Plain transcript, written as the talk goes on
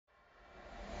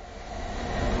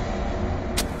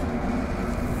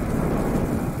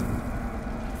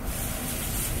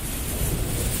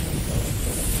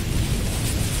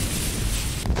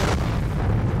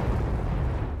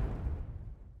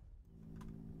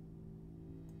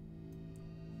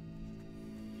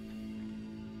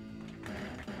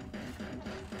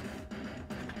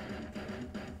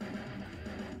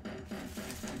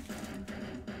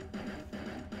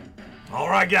All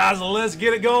right, guys, let's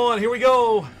get it going. Here we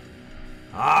go.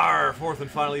 Our fourth and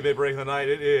final eBay break of the night.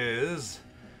 It is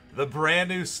the brand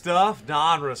new stuff,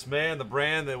 Donruss, man, the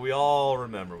brand that we all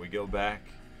remember. We go back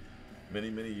many,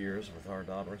 many years with our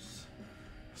Donruss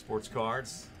sports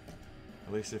cards.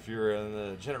 At least if you're in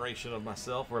the generation of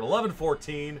myself. We're at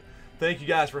 11-14. Thank you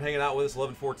guys for hanging out with us,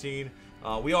 11-14.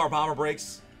 We are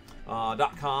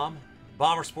BomberBreaks.com.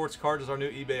 Bomber Sports Cards is our new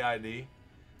eBay ID.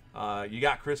 You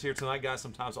got Chris here tonight, guys.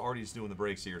 Sometimes Artie's doing the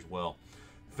breaks here as well.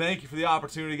 Thank you for the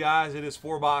opportunity, guys. It is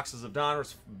 4 boxes of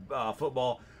Donruss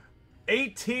football.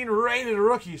 18 rated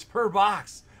rookies per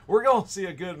box. We're going to see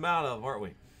a good amount of them, aren't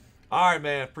we? All right,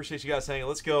 man. Appreciate you guys hanging.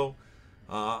 Let's go.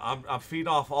 I'm feeding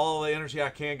off all the energy I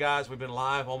can, guys. We've been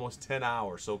live almost 10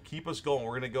 hours, so keep us going.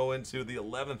 We're going to go into the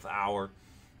 11th hour,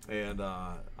 and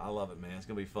I love it, man. It's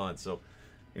going to be fun. So,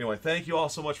 anyway, thank you all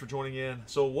so much for joining in.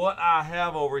 So, what I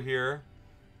have over here,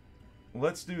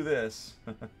 let's do this.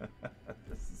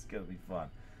 This is going to be fun.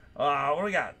 What do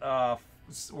we got?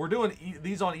 We're doing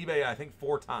these on eBay, I think,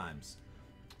 4 times.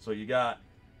 So, you got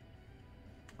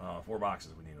 4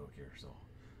 boxes we need over here. So,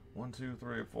 1, 2,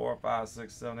 3, 4, 5,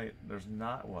 6, 7, 8. There's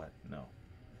not what? No.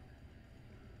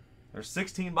 There's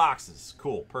 16 boxes.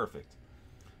 Cool. Perfect.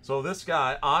 So this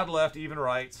guy, odd left, even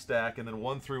right, stack, and then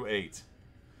 1 through 8.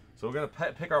 So we're going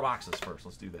to pick our boxes first.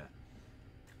 Let's do that.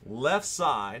 Left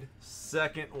side,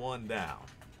 second one down.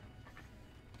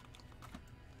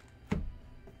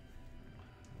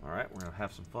 All right. We're going to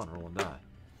have some fun rolling die.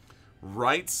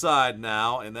 Right side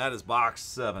now, and that is box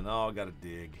 7. Oh, I got to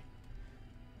dig.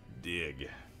 Dig.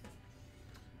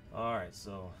 All right,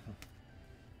 so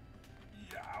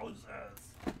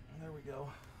yowzers. There we go.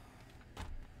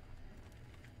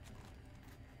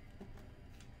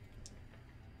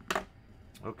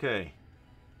 Okay,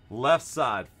 left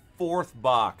side, 4th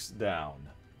box down.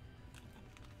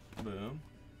 Boom.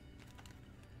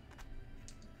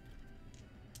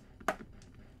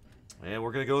 And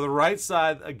we're going to go to the right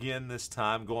side again this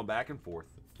time, going back and forth.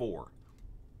 4.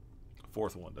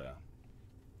 4th one down.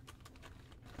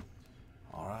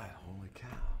 All right, holy cow.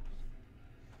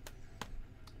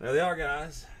 There they are,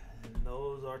 guys. And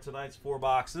those are tonight's 4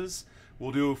 boxes.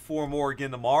 We'll do 4 more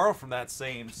again tomorrow from that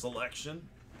same selection.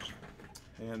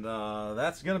 And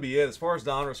that's going to be it. As far as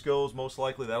Donruss goes, most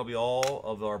likely that'll be all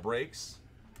of our breaks.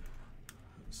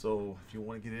 So if you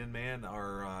want to get in, man,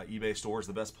 our eBay store is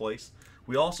the best place.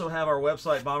 We also have our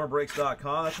website,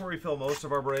 BomberBreaks.com. That's where we fill most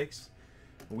of our breaks.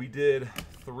 We did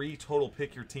 3 total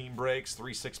pick your team breaks,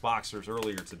 3 6-boxers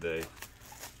earlier today.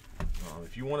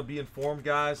 If you want to be informed,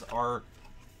 guys, our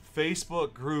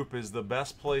Facebook group is the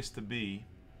best place to be.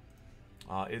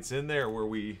 It's in there where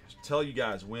we tell you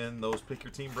guys when those pick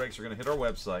your team breaks are going to hit our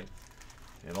website,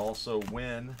 and also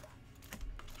when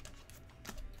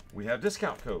we have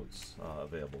discount codes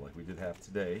available, like we did have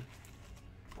today.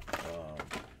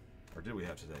 Or did we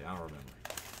have today? I don't remember.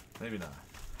 Maybe not.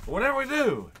 But whatever we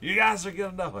do, you guys are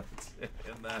going to know it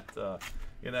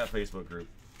in that Facebook group.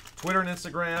 Twitter and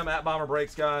Instagram, at Bomber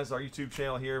Breaks, guys. Our YouTube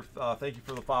channel here. Thank you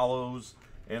for the follows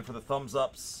and for the thumbs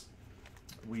ups.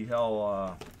 We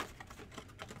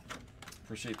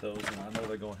appreciate those, and I know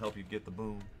they're going to help you get the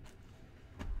boom.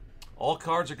 All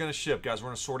cards are going to ship, guys. We're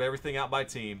going to sort everything out by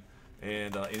team,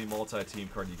 and any multi-team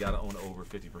card, you got to own over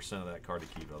 50% of that card to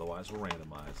keep. Otherwise, we'll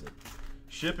randomize it.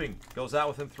 Shipping goes out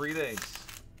within 3 days,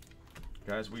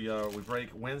 guys. We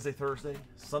break Wednesday, Thursday,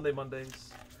 Sunday,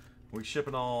 Mondays. We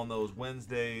shipping on those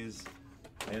Wednesdays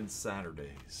and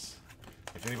Saturdays.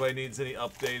 If anybody needs any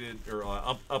updated or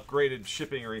upgraded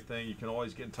shipping or anything, you can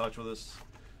always get in touch with us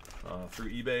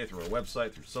through eBay, through our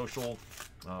website, through social,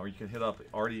 or you can hit up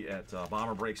Artie at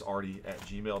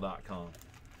bomberbreaksartie@gmail.com.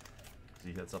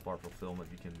 He hits up our fulfillment.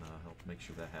 You can help make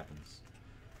sure that happens.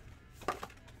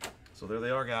 So there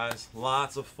they are, guys.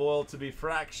 Lots of foil to be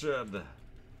fractured.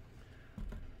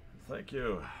 Thank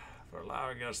you for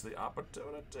allowing us the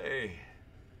opportunity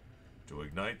to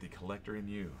ignite the collector in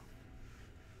you.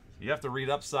 You have to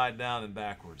read upside down and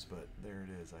backwards, but there it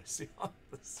is. I see on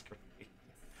the screen.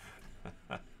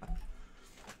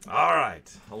 All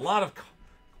right, a lot of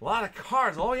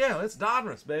cards. Oh yeah, it's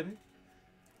Donruss, baby.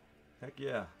 Heck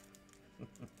yeah.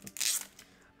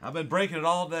 I've been breaking it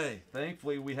all day.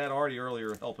 Thankfully, we had Artie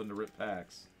earlier helping to rip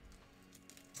packs,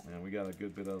 and we got a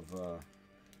good bit of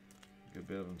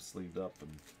them sleeved up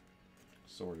and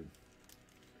sorted.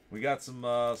 We got some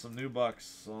new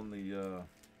bucks on the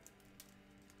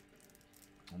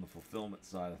fulfillment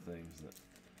side of things that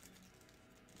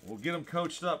we'll get them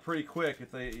coached up pretty quick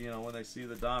if they, when they see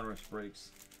the Donruss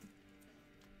breaks.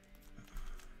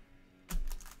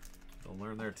 They'll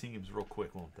learn their teams real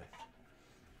quick, won't they?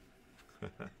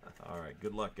 All right,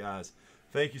 good luck, guys.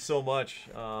 Thank you so much.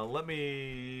 Let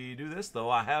me do this, though.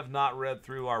 I have not read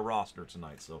through our roster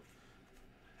tonight, so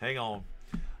hang on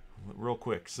real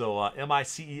quick. So,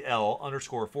 MICEL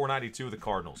 _ 492 with the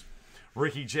Cardinals.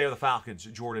 Ricky J with the Falcons.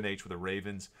 Jordan H with the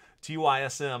Ravens.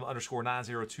 TYSM _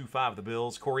 9025 with the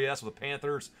Bills. Corey S with the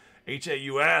Panthers.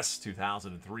 HAUS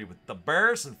 2003 with the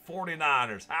Bears and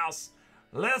 49ers. House,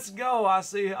 let's go. I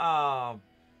see,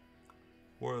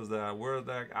 where is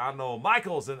that? I know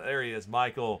Michael's in the area. Is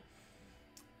Michael.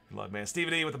 Love, man.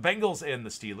 Stephen E with the Bengals and the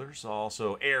Steelers.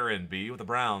 Also, Aaron B with the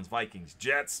Browns, Vikings,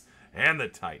 Jets, and the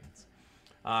Titans.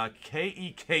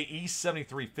 KEKE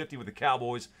 7350 with the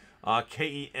Cowboys.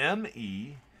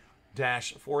 KEME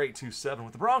 -4827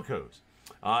 with the Broncos.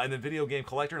 And then Video Game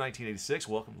Collector 1986.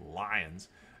 Welcome Lions.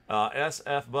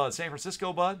 SF Bud, San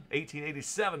Francisco Bud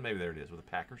 1887. Maybe there it is with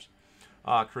the Packers.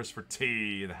 Christopher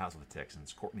T in the House of the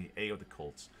Texans. Courtney A with the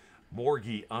Colts.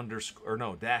 Morgie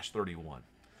 -31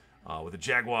 with the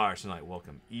Jaguars tonight.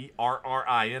 Welcome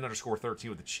ERRIN _ 13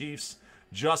 with the Chiefs.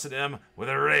 Justin M with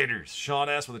the Raiders. Sean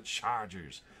S with the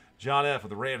Chargers. John F with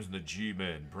the Rams and the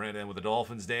G-Men. Brandon with the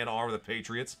Dolphins. Dan R with the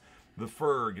Patriots. The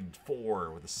Ferg and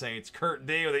 4 with the Saints. Kurt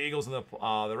D with the Eagles and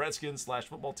the Redskins /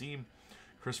 football team.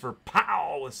 Christopher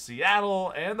Powell with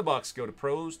Seattle. And the Bucks go to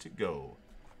Pros to Go.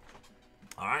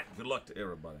 All right, good luck to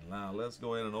everybody. Now, let's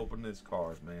go ahead and open this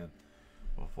card, man,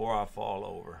 before I fall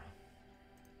over.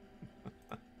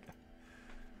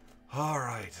 All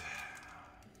right.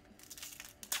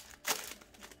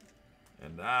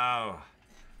 And now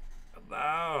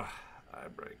I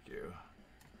break you.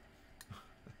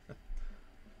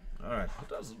 All right, it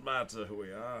doesn't matter who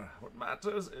we are. What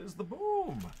matters is the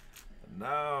boom. And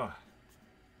now,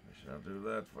 I shall do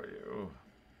that for you.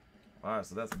 All right,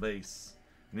 so that's base.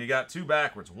 And you got two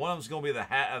backwards. One of them's going to be the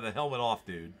helmet off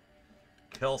dude.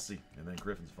 Kelsey, and then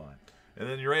Griffin's fine. And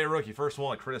then your rated rookie. First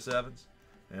one, Chris Evans.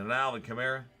 And an Alvin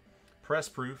Kamara. Press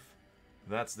proof.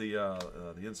 That's the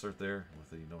insert there with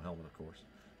the no helmet, of course.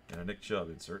 And a Nick Chubb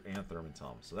insert and Thurman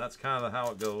Thomas. So that's kind of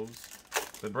how it goes.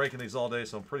 Been breaking these all day,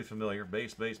 so I'm pretty familiar.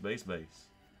 Base, base, base, base.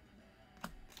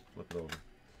 Flip it over.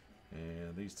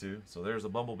 And these two. So there's the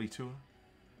Bumblebee Tua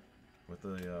with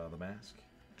the mask.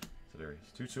 So there he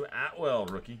is. Tutu Atwell,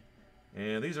 rookie.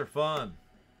 And these are fun.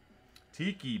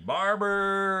 Tiki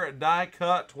Barber, die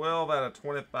cut, 12 out of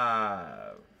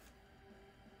 25.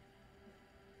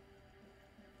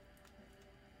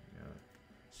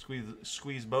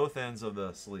 Squeeze both ends of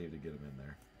the sleeve to get them in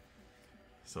there.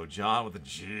 So John with the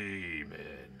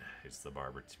G-Men. It's the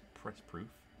Barber press proof.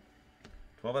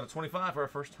 12 out of 25 for our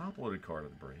first top-loaded card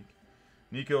of the break.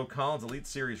 Nico Collins, Elite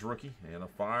Series rookie, and a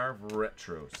 5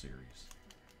 Retro Series.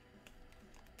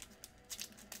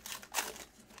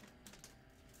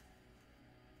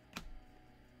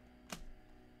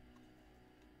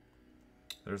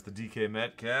 There's the DK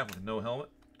Metcalf with no helmet.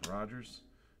 Rodgers.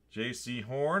 J.C.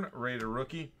 Horn, rated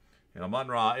rookie. And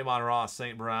Amon-Ra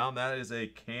St. Brown. That is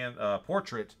a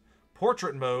portrait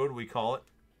mode, we call it.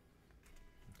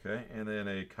 Okay, and then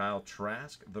a Kyle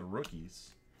Trask, the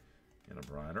rookies. And a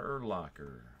Brian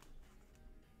Urlacher.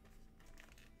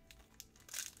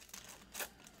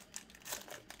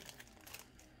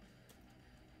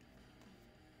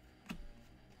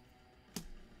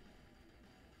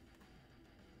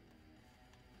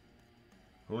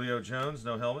 Julio Jones,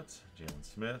 no helmets. Jalen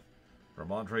Smith.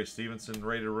 Ramondre Stevenson,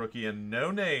 rated rookie. And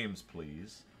no names,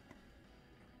 please.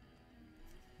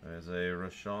 There's a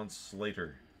Rashawn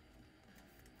Slater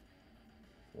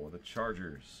for the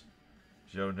Chargers.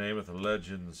 Joe Namath,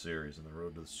 Legend Series in the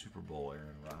road to the Super Bowl.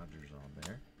 Aaron Rodgers on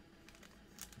there.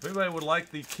 If anybody would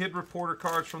like the Kid Reporter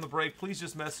cards from the break, please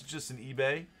just message us in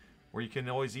eBay. Or you can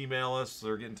always email us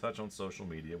or get in touch on social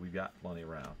media. We've got plenty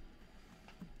around.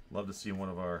 Love to see one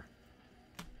of our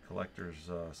collectors'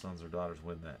 sons or daughters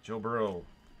win that. Joe Burrow,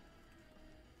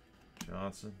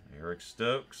 Johnson, Eric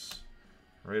Stokes,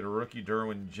 rated rookie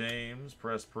Derwin James,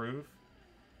 press proof.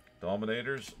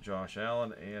 Dominators, Josh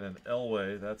Allen, and an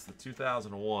Elway. That's the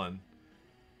 2001.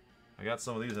 I got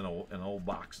some of these in an old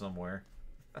box somewhere.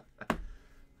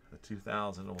 The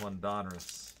 2001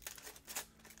 Donruss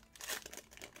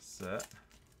set.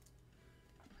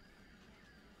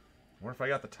 I wonder if I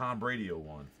got the Tom Brady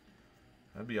one.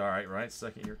 That'd be alright, right?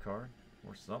 Second year card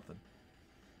or something.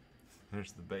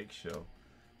 There's the Bake Show.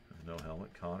 No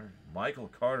helmet. Connor. Michael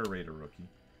Carter, rated rookie.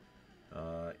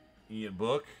 Ian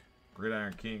Book,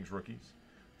 Gridiron Kings rookies.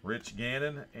 Rich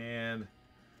Gannon and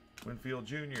Winfield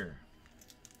Jr.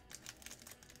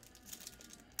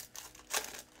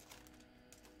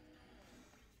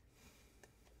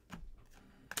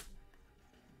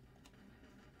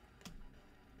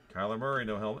 Kyler Murray,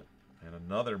 no helmet. And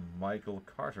another Michael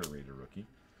Carter, rated rookie.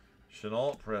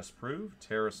 Chenault, press proof,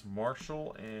 Terrace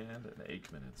Marshall, and an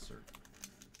Aikman insert.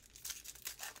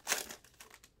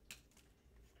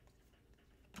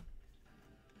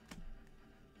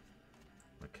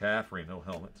 McCaffrey, no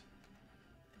helmet.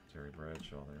 Terry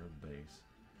Bradshaw there, the base.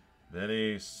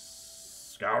 Vinny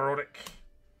Skowronek,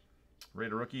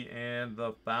 Raider rookie, and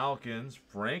the Falcons,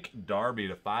 Frank Darby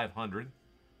to 500.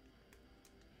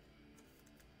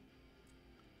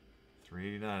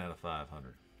 389 out of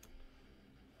 500.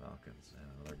 Falcons, and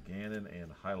another Gannon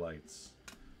and highlights.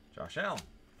 Josh Allen.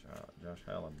 Josh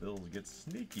Allen. Bills get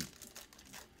sneaky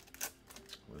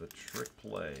with a trick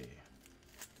play.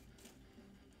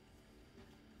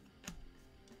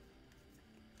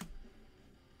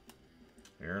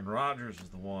 Aaron Rodgers is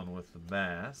the one with the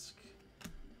mask.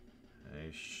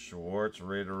 A Schwartz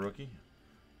Raider rookie.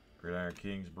 Gridiron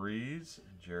Kings Breeze.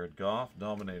 Jared Goff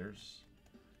Dominators.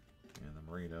 And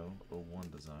the Marino 01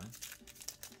 design.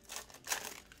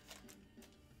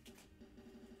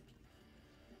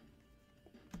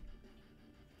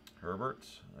 Herbert,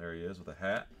 there he is with a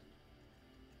hat.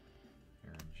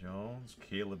 Aaron Jones,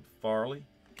 Caleb Farley.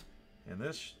 And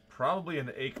this probably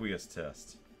an aqueous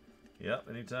test. Yep,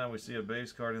 anytime we see a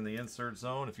base card in the insert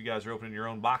zone, if you guys are opening your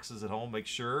own boxes at home, make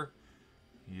sure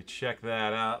you check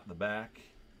that out. The back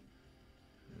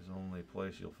is the only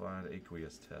place you'll find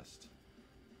aqueous test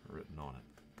written on it.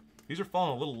 These are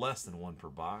falling a little less than one per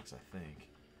box, I think.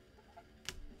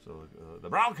 So the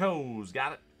Broncos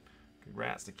got it.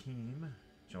 Congrats to Keem.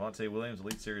 Javonte Williams,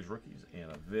 Elite Series rookies, and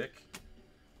a Vic.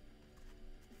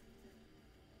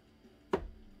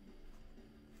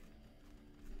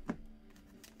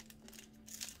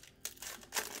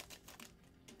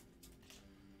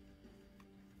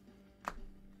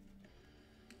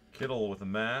 Kittle with a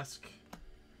mask.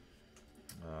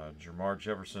 Jamar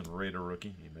Jefferson, Raider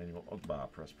rookie. Emmanuel Ogbah,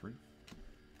 press proof.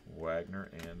 Wagner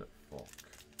and Falk.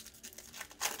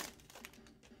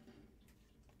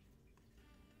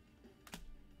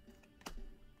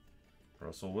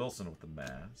 Russell Wilson with the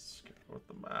mask.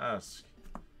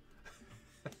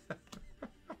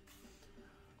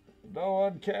 No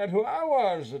one cared who I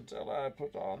was until I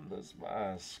put on this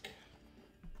mask.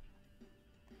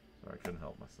 Sorry, I couldn't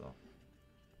help myself.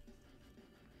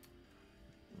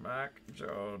 Mac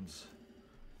Jones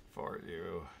for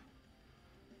you.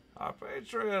 Our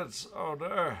Patriots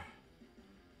owner.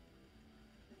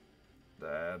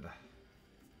 Dad.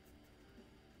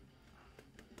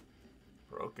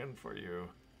 Broken for you.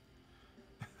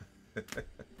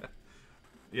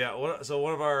 Yeah, so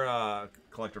one of our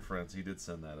collector friends, he did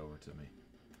send that over to me.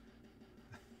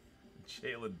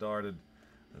 Jalen darted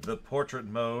the portrait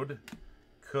mode,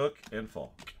 Cook, and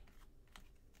Falk.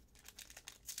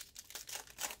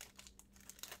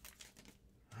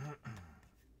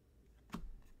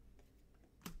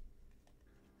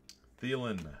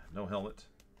 Thielen, no helmet.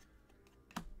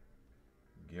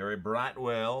 Gary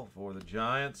Brightwell for the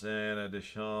Giants, and a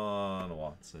Deshaun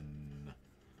Watson.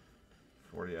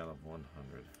 40 out of 100.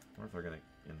 I wonder if they're going to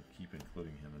keep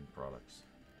including him in products.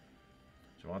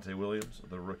 Javonte Williams,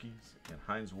 the rookies, and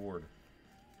Hines Ward.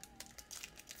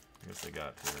 I guess they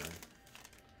got to, right?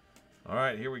 All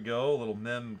right, here we go. A little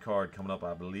mem card coming up,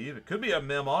 I believe. It could be a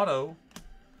mem auto.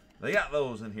 They got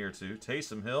those in here, too.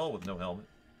 Taysom Hill with no helmet.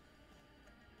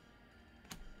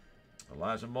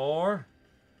 Elijah Moore.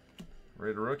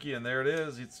 Raider rookie, and there it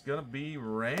is. It's going to be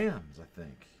Rams, I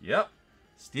think. Yep.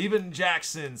 Steven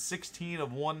Jackson, 16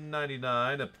 of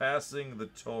 199, passing the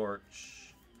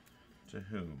torch to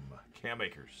whom? Cam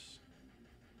Akers.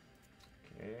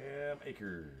 Cam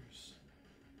Akers.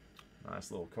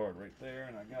 Nice little card right there,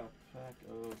 and I got a pack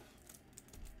of, we'll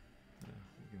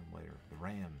get them later, the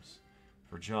Rams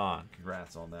for John.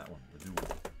 Congrats on that one, the duel.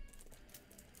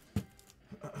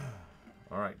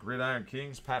 All right, Gridiron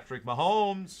Kings, Patrick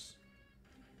Mahomes.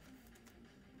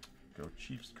 Go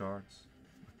Chiefs cards.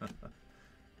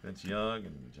 Vince Young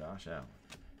and Josh Allen.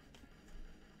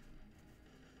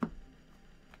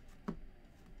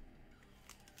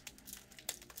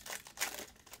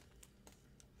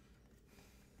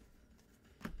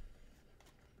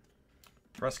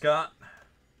 Prescott.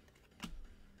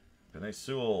 Penei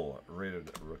Sewell,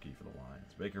 rated rookie for the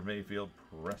Lions. Baker Mayfield,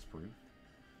 press proof.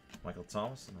 Michael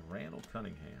Thomas and Randall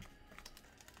Cunningham.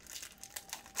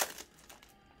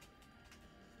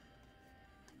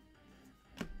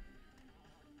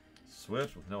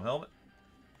 Swift with no helmet.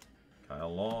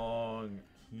 Kyle Long,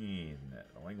 Keen,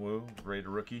 Lingwu, Raider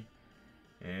rookie.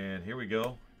 And here we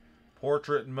go.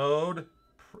 Portrait mode.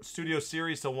 Studio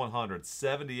Series to 100.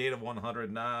 78 of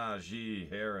 100. Najee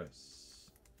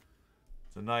Harris.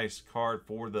 It's a nice card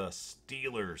for the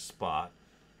Steelers spot.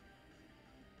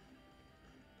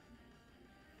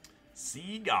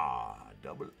 Sega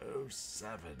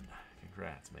 007.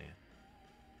 Congrats, man.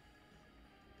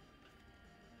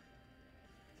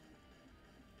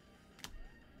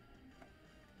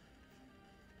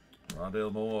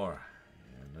 Rondale Moore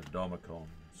and the Domicon.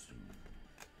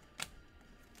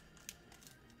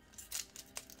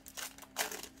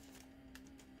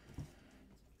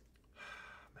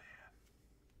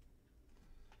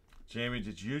 Jamie,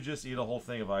 did you just eat a whole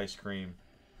thing of ice cream?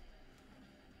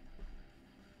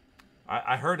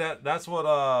 I heard that's what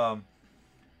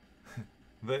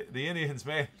the Indians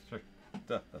manager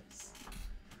does.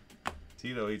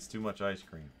 Tito eats too much ice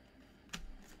cream.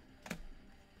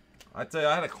 I tell you,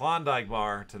 I had a Klondike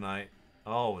bar tonight.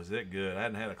 Oh, was it good? I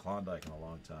hadn't had a Klondike in a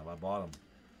long time. I bought them.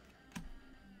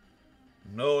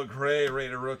 Noah Gray,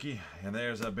 Raider rookie. And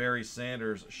there's a Barry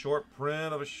Sanders short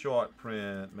print of a short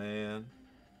print, man.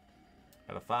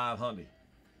 At a 500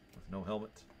 with no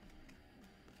helmet.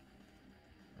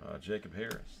 Jacob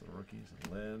Harris, the rookies,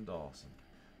 and Len Dawson.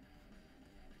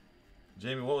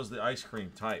 Jamie, what was the ice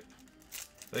cream type?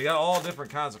 They got all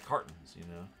different kinds of cartons, you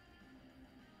know.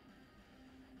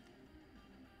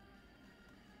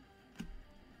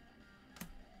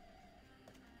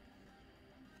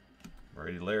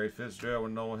 Brady, Larry Fitzgerald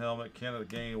with no helmet. Kenneth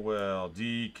Gainwell,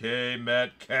 DK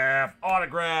Metcalf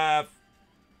autograph.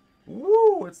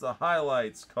 Woo! It's the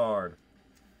highlights card.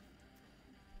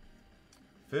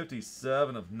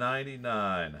 57 of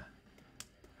 99.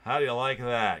 How do you like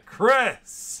that?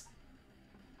 Chris!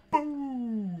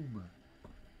 Boom!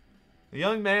 The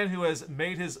young man who has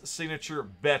made his signature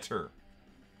better.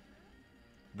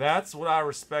 That's what I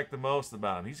respect the most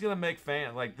about him. He's going to make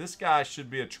fans. Like, this guy should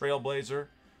be a trailblazer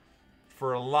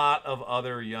for a lot of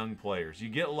other young players. You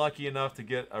get lucky enough to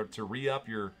get to re-up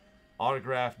your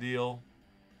autograph deal.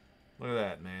 Look at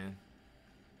that, man.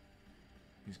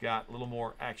 He's got a little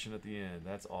more action at the end.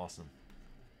 That's awesome.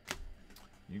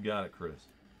 You got it, Chris.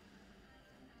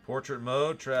 Portrait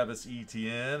mode, Travis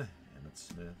Etienne, Emmitt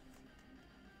Smith.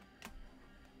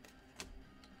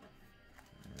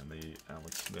 And the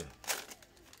Alex Smith.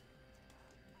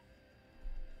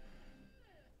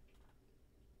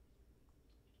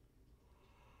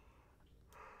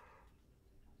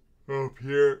 Oh,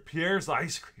 Pierre's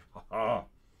ice cream.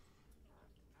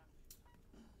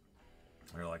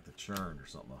 They're like the churned or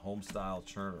something. A home style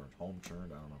churn or home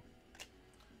churned. I don't know.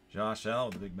 Josh Allen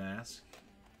with the big mask.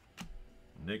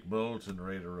 Nick Bolton,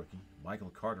 Raider rookie. Michael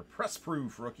Carter, press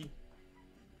proof rookie.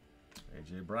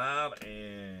 AJ Brown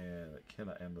and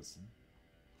Kenna Anderson.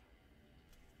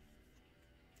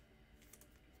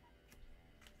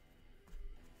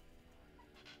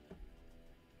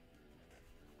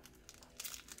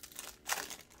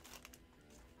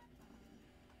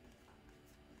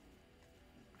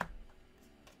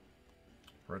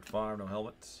 Red Fire, no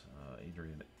helmet.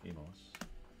 Adrian Amos.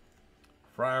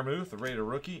 Fryermuth, the Raider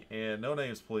rookie. And no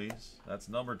names, please. That's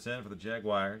number 10 for the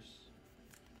Jaguars.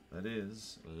 That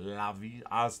is La Vie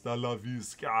Hasta La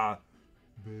Visca,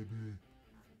 baby.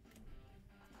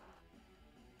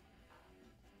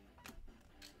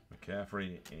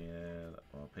 McCaffrey and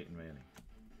Peyton Manning.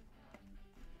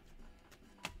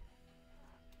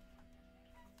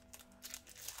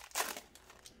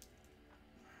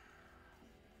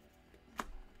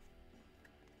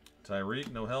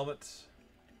 Tyreek, no helmet.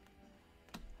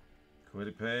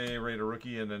 Quidipe, Raider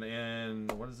rookie,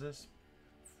 and what is this?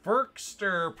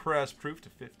 Ferkster press proof to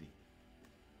 50.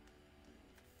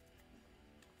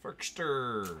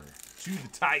 Ferkster to the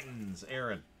Titans.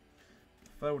 Aaron.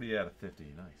 Fody out of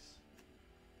 50. Nice.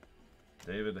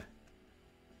 David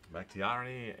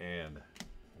Bakhtiari and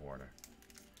Warner.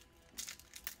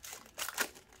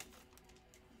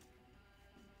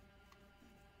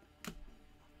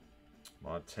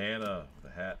 Montana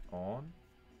with the hat on.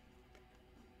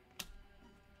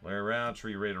 Larry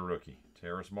Roundtree, Raider rookie.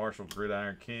 Terrace Marshall,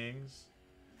 Gridiron Kings.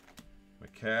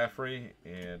 McCaffrey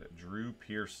and Drew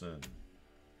Pearson.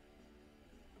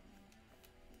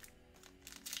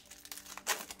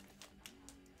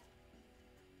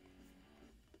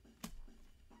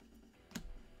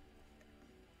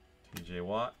 TJ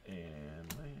Watt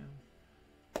and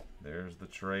Lamb. There's the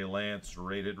Trey Lance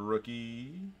rated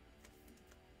rookie.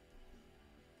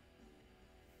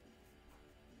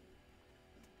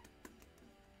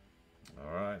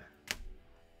 All right.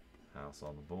 House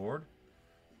on the board.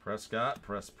 Prescott,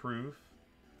 press proof.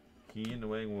 Keen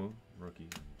Nwangwu, rookie.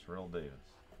 Terrell Davis.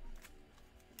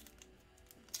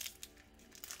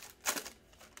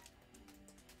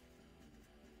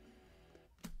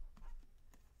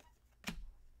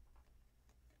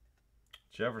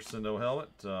 Jefferson, no helmet.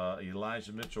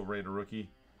 Elijah Mitchell, Raider rookie.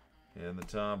 And the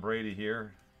Tom Brady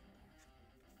here.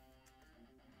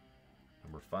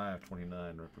 Number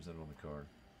 529 represented on the card.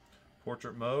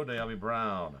 Portrait mode, Naomi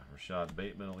Brown, Rashad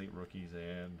Bateman, Elite Rookies,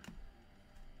 and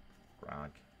Gronk.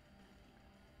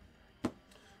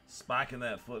 Spiking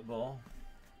that football.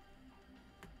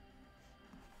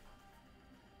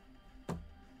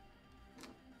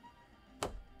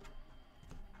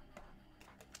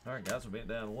 All right, guys, we'll be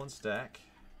down one stack.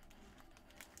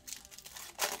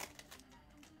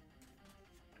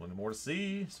 20 more to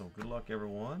see, so good luck,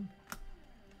 everyone.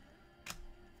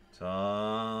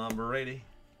 Tom Brady.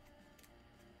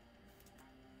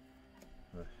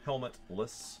 The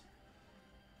helmetless.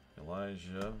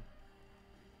 Elijah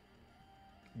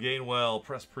Gainwell,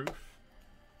 press proof.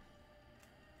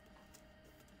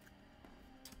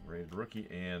 Rated rookie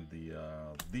and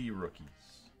the rookies.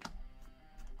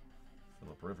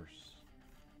 Phillip Rivers.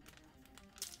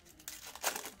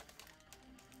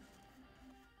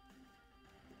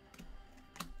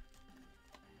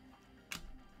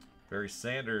 Barry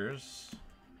Sanders,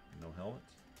 no helmet.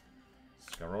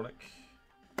 Skowronek.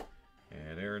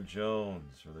 And Aaron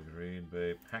Jones for the Green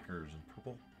Bay Packers in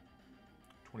purple.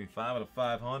 25 out of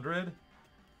 500.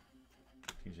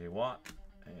 TJ Watt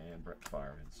and Brett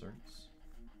Favre inserts.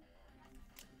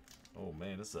 Oh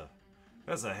man,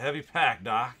 that's a heavy pack,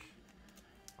 Doc.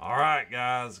 All right,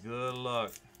 guys, good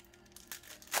luck.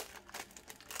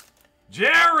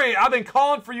 Jerry, I've been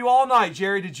calling for you all night.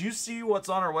 Jerry, did you see what's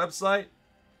on our website?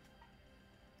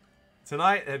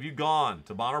 Tonight, have you gone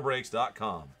to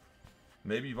BonnerBreaks.com?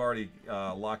 Maybe you've already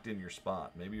locked in your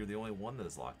spot. Maybe you're the only one that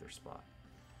has locked their spot.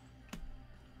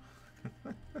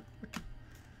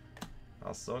 I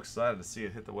was so excited to see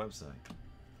it hit the website.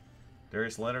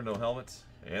 Darius Leonard, no helmet.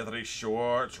 Anthony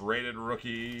Schwartz, rated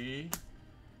rookie.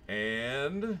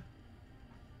 And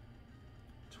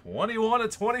 21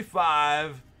 of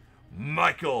 25,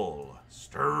 Michael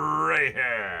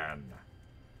Strahan.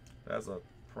 That's a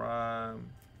prime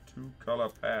two-color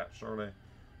patch, aren't they?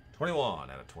 21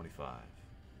 out of 25.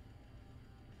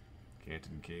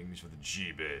 Canton Kings for the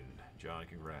G-Bin. John,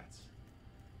 congrats.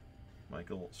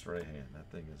 Michael Strahan. That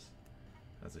thing is,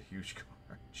 that's a huge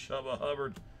card. Chubba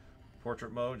Hubbard.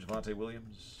 Portrait mode. Javonte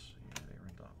Williams. And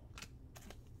Aaron Donald.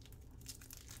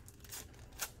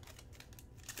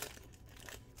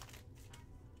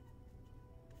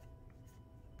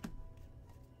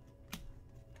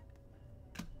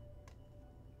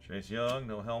 Chase Young,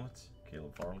 no helmet.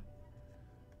 Caleb Farley.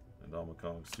 And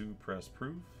Kong Sue, press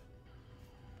proof.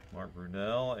 Mark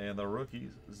Brunell, and the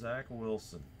rookies, Zach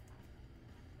Wilson.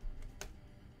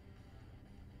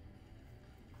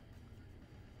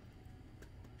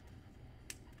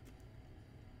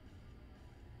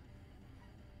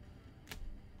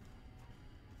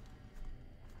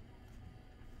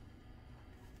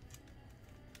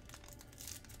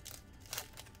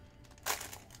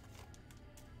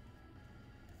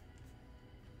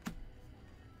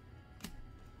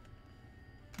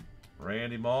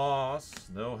 Randy Moss,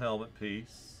 no helmet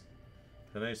piece.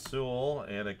 Penei Sewell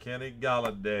and a Kenny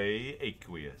Galladay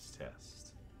aqueous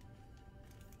test.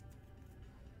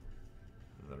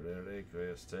 The rare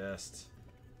aqueous test.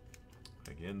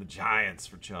 Again, the Giants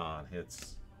for John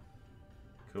hits.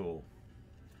 Cool.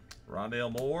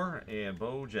 Rondale Moore and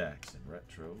Bo Jackson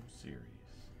retro series.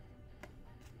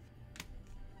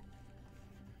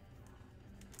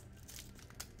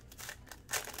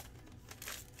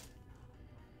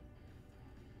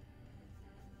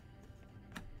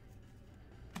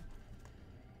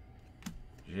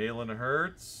 Jalen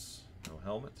Hurts, no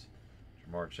helmet.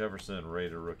 Jamar Jefferson,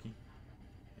 Raider rookie.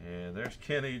 And there's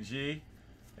Kenny G,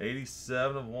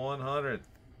 87 of 100.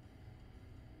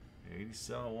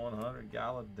 87 of 100,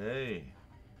 Galladay.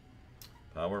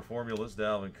 Power formulas,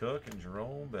 Dalvin Cook and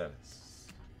Jerome Bettis.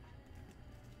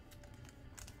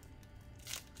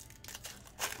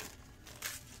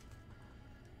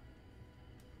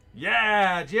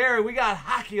 Yeah, Jerry, we got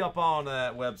hockey up on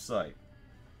that website.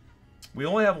 We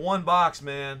only have one box,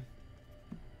 man.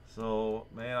 So,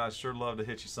 man, I'd sure love to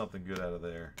hit you something good out of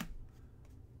there.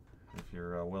 If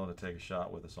you're willing to take a shot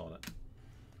with us on it.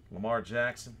 Lamar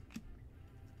Jackson.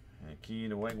 And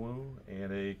Keen Nwangwu.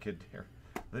 And a Kadir.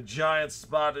 The Giants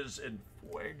spot is in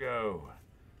Fuego.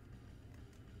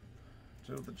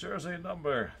 To the jersey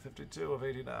number 52 of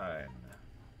 89.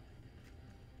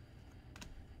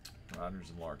 Rodgers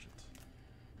and Largent.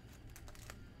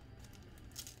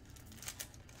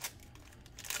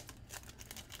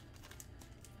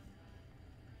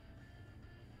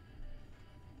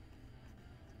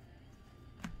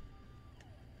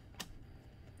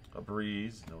 A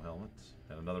Breeze, no helmet.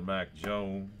 And another Mac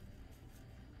Jones.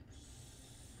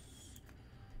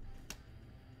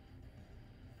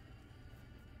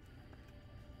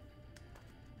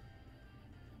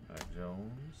 Mac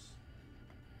Jones.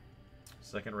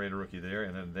 Second rated rookie there.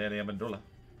 And then Danny Amendola.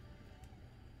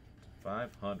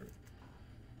 500.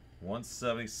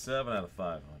 177 out of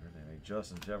 500. And a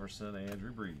Justin Jefferson,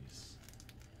 Andrew Brees.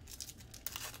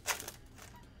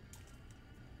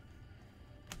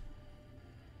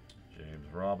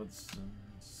 James Robinson.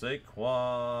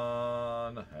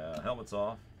 Saquon. Helmets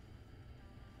off.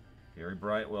 Gary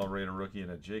Brightwell, rated rookie, and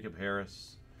a Jacob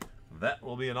Harris. That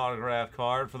will be an autograph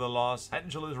card for the Los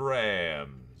Angeles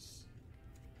Rams.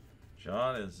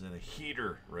 John is in a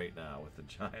heater right now with the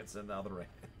Giants and now the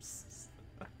Rams.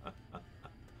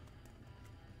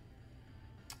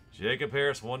 Jacob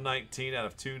Harris, 119 out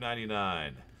of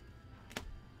 299.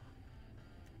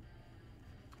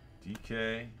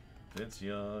 DK, Vince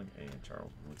Young, and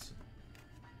Charles Woodson.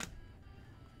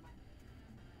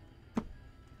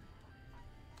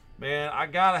 Man, I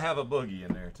gotta have a boogie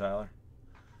in there, Tyler.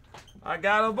 I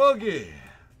got a boogie.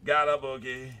 Got a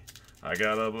boogie. I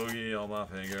got a boogie on my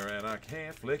finger and I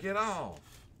can't flick it off.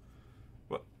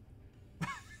 What?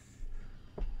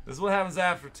 This is what happens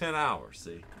after 10 hours,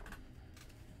 see?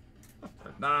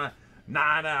 9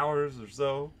 hours or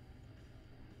so.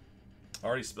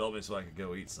 Already spelled me so I could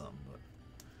go eat something, but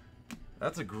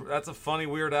that's a funny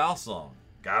Weird Al song.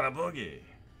 Got a boogie.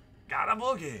 Got a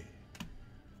boogie.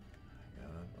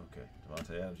 Okay,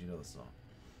 Devontae Adams, you know the song.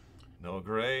 Noah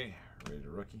Gray, rated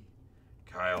rookie.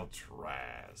 Kyle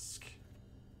Trask.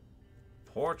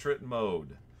 Portrait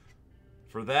mode.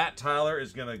 For that, Tyler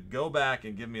is going to go back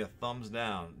and give me a thumbs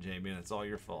down, Jamie, and it's all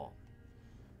your fault.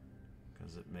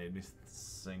 Because it made me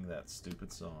sing that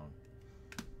stupid song.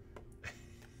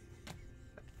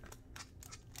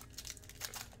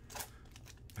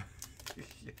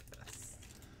 Yes.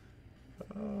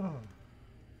 Oh.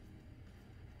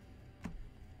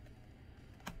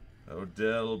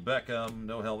 Odell Beckham,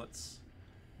 no helmets.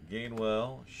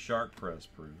 Gainwell, shark press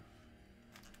proof.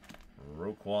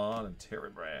 Roquan and Terry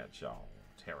Bradshaw.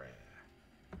 Terry.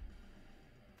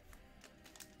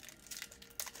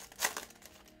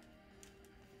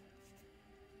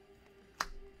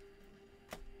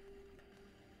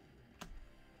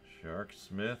 Shark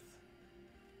Smith,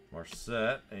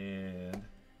 Marset, and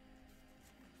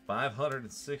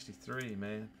 563,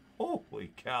 man.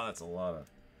 Holy cow, that's a lot of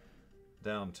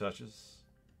down touches.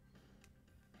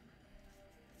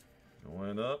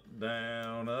 Going up,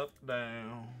 down, up,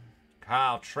 down.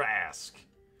 Kyle Trask.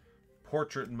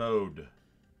 Portrait mode.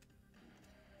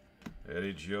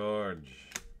 Eddie George.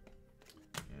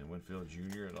 And Winfield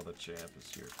Jr., another champ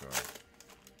is here card.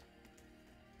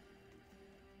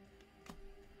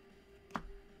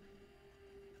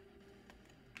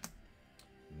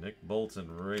 Nick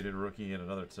Bolton, rated rookie, and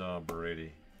another Tom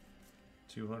Brady.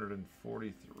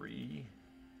 243.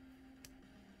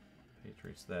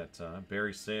 Patriots that time.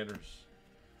 Barry Sanders,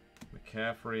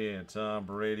 McCaffrey, and Tom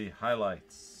Brady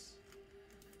highlights.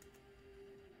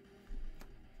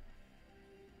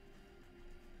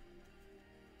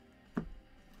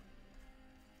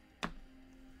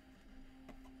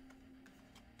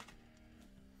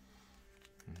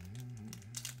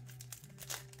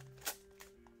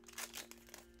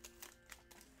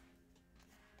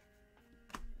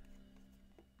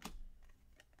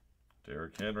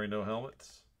 Derrick Henry, no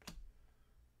helmets.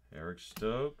 Eric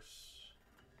Stokes.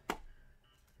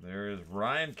 There is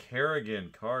Ryan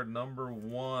Kerrigan, card number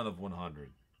 1 of 100.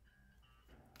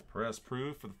 Press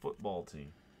proof for the football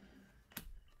team.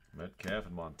 Metcalf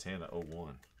in Montana,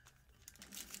 01.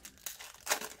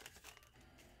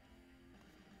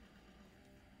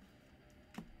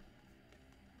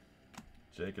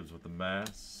 Jacobs with the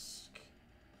mask.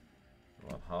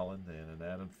 Ron Holland and an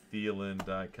Adam Thielen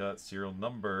die cut. Serial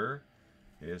number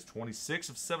is 26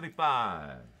 of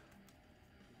 75.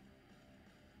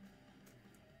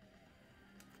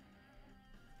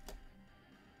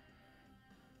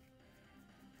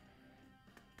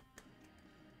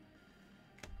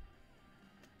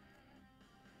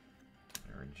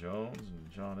 Aaron Jones and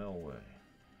John Elway.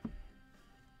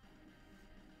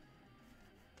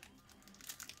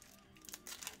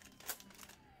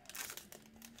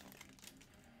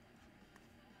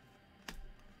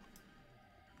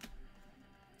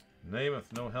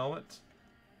 Namath, no helmet.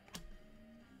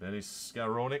 Benny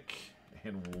Skowronek.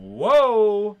 And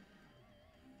whoa!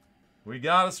 We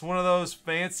got us one of those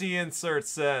fancy insert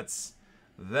sets.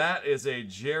 That is a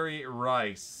Jerry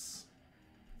Rice.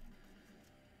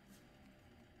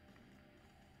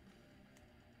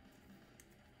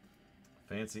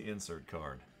 Fancy insert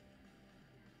card.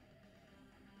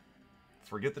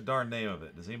 Forget the darn name of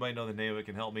it. Does anybody know the name of it?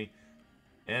 Can help me?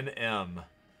 NM.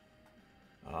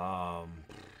 I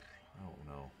don't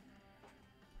know.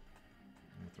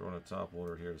 I'm throwing a top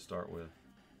loader here to start with.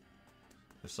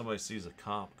 If somebody sees a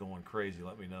comp going crazy,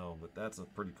 let me know. But that's a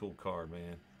pretty cool card,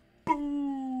 man. Boom!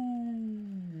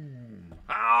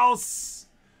 House!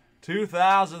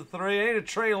 2003. Ain't a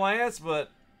Trey Lance, but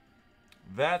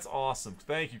that's awesome.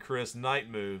 Thank you, Chris. Night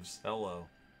moves. Hello.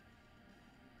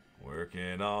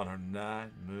 Working on her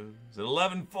night moves. At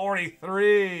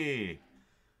 11:43.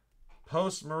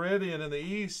 Post Meridian in the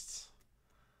East.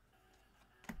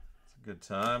 It's a good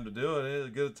time to do it. It's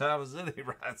as good a time as any.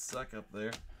 Right, suck up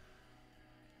there.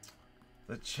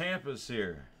 The champ is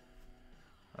here.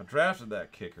 I drafted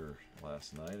that kicker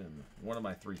last night in one of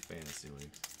my 3 fantasy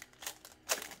leagues.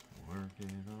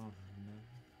 Working on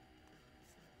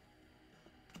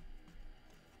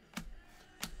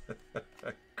her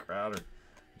night. Crowder.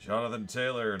 Jonathan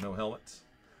Taylor, no helmet.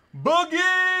 Boogie!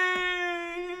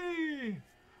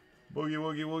 Boogie,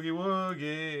 woogie, woogie,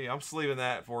 woogie. I'm sleeving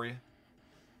that for you.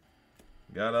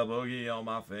 Got a boogie on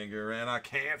my finger and I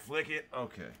can't flick it.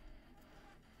 Okay.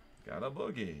 Got a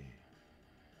boogie.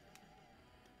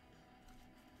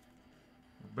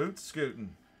 Boot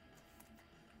scooting.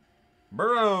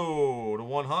 Burrow to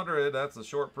 100. That's a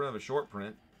short print of a short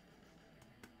print.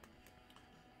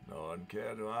 No one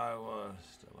cared who I was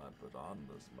till I put on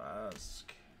this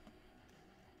mask.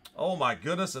 Oh my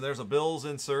goodness, and there's a Bills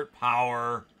insert.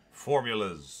 Power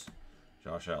formulas.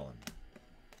 Josh Allen.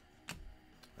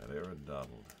 And Aaron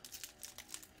Donald.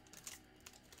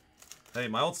 Hey,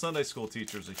 my old Sunday school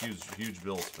teacher's a huge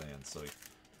Bills fan, so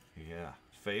yeah,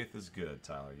 faith is good,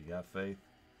 Tyler. You got faith?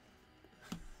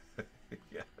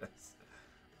 Yes.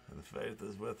 The faith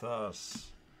is with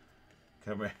us.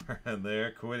 Come here and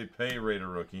there. Quiddy Pay Raider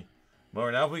rookie.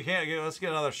 Now if we can't get, let's get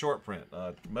another short print.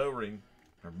 Morig.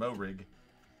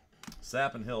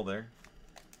 Sapp and Hill there.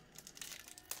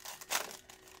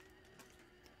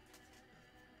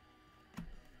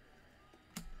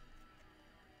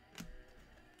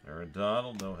 Aaron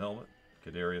Donald, no helmet.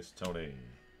 Kadarius Toney.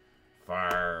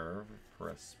 Fire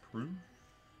press proof.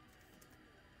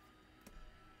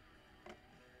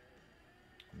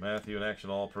 Matthew in action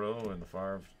all pro in the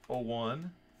fire of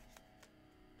 01.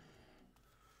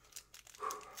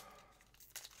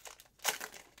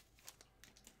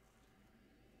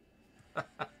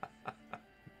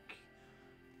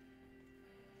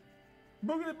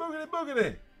 Boogity, boogity,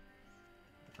 boogity.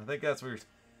 I think that's what you're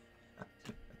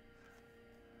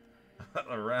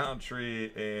a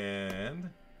Roundtree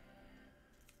and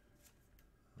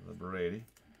the Brady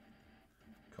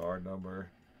card number,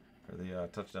 or the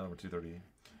touchdown number 238.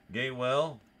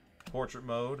 Gainwell, portrait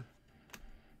mode,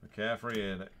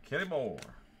 McCaffrey and Kenny Moore.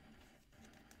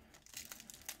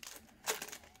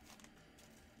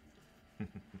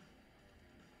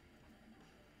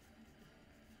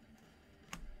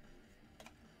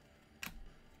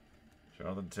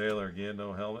 Jonathan Taylor again,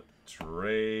 no helmet.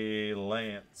 Trey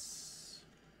Lance.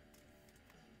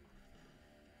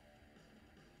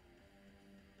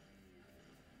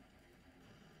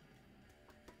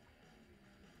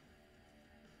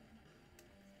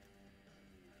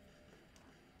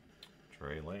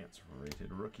 Trey Lance,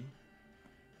 rated rookie.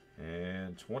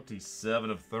 And 27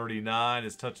 of 39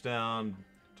 is touchdown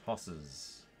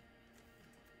tosses.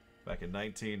 Back in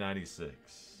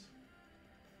 1996.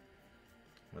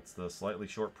 That's the slightly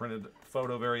short printed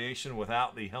photo variation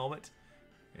without the helmet.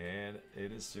 And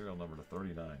it is serial number to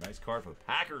 39. Nice card for the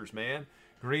Packers, man.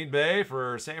 Green Bay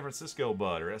for San Francisco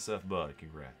Bud, or SF Bud.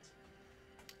 Congrats.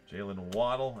 Jalen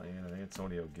Waddle and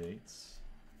Antonio Gates.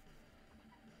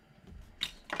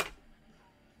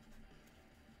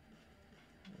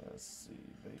 Let's see,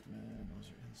 Bateman, those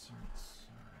are inserts.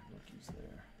 All right, rookies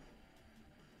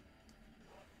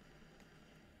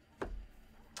there.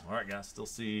 All right, guys, still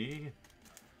see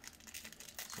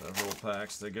several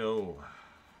packs to go.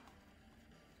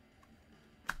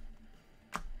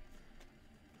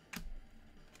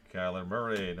 Kyler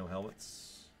Murray, no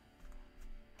helmets.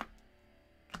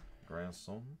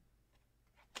 Granson,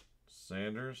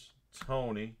 Sanders,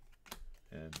 Tony,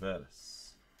 and Bettis.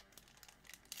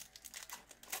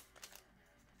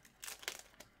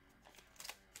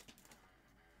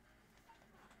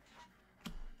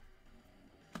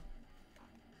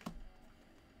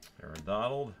 Aaron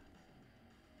Donald,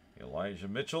 Elijah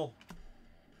Mitchell,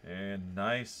 and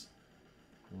nice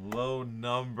low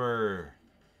number.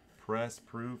 Press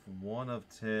proof 1 of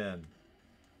 10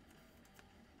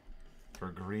 for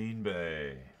Green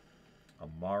Bay.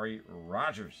 Amari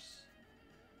Rogers.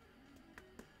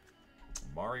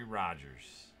 Amari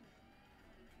Rogers.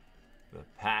 The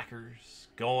Packers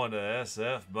going to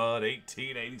SF Bud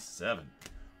 1887.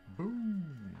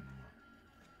 Boom.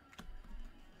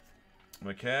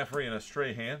 McCaffrey and a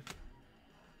Strahan.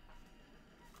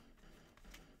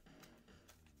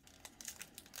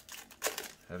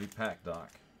 Heavy pack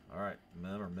doc. All right,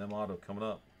 Mem or Mem Auto coming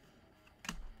up.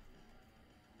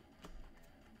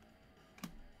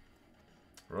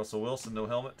 Russell Wilson, no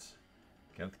helmet.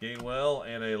 Kenneth Gainwell,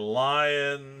 and a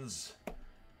Lions,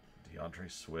 DeAndre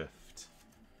Swift.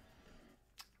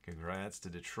 Congrats to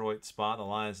Detroit Spot. The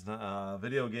Lions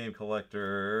video game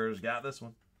collectors got this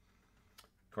one.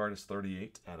 Card is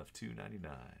 38 out of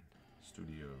 299.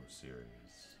 Studio Series.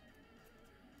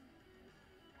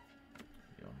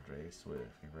 DeAndre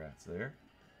Swift. Congrats there.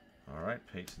 All right,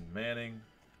 Peyton Manning,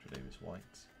 Tre'Davious White,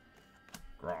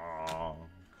 Gronk.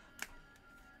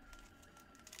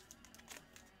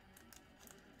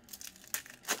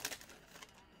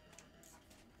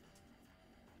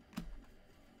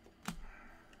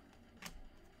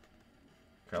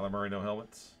 Kyler Murray, no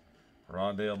helmets.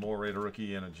 Rondale Moore, Raider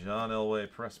rookie, and a John Elway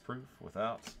press proof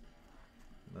without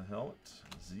the helmet.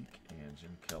 Zeke and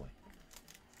Jim Kelly.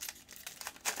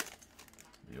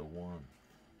 The 01.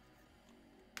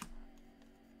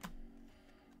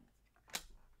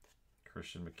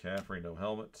 Christian McCaffrey, no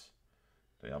helmet.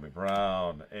 De'Ami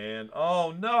Brown. And,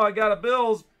 oh no, I got a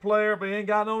Bills player, but he ain't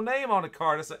got no name on the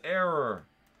card. That's an error.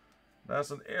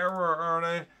 That's an error,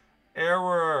 Ernie.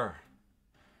 Error.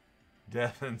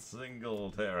 Devin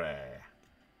Singletary.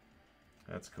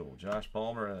 That's cool. Josh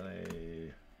Palmer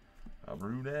and a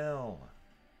Brunel.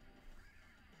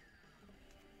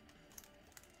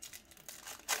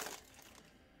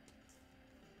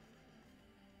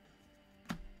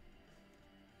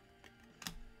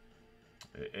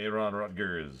 Aaron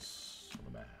Rodgers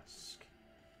on the mask.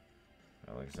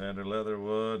 Alexander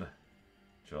Leatherwood.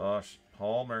 Josh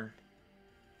Palmer.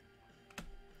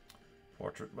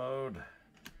 Portrait mode.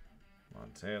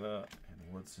 Montana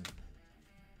and Woodson.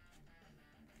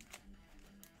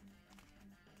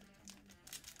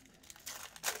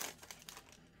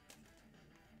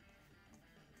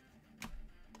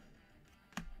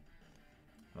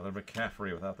 Another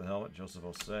McCaffrey without the helmet. Joseph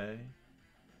Osei.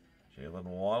 Jalen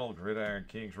Waddle. Gridiron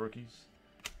Kings rookies.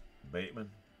 Bateman.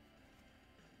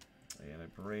 And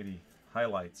a Brady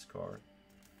highlights card.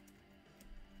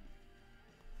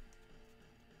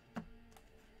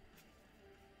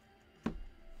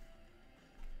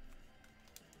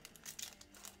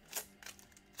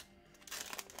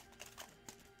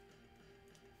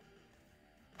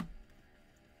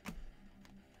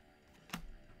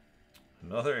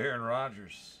 Another Aaron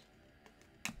Rodgers.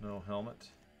 No helmet.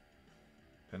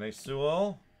 Penei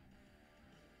Sewell.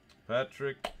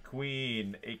 Patrick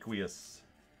Queen. Aqueous.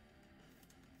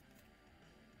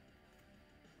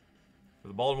 For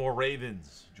the Baltimore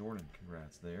Ravens. Jordan,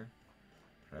 congrats there.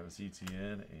 Travis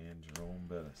Etienne and Jerome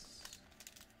Bettis.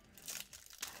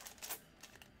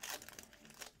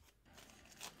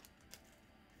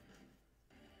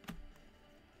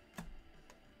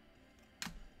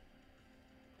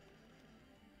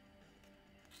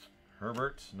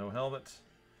 Herbert, no helmet.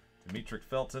 Demetric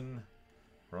Felton,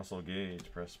 Russell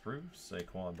Gage, press proof,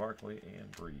 Saquon Barkley,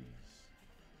 and Breeze.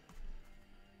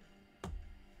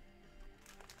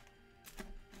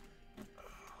 Oh,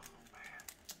 man.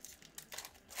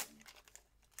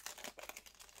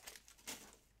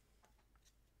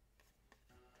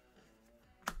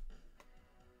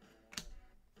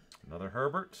 Another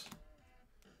Herbert.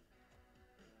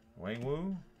 Wang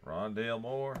Wu, Rondale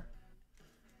Moore.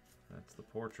 That's the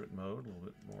portrait mode, a little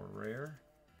bit more rare.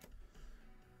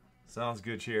 Sounds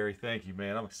good, Cherry. Thank you,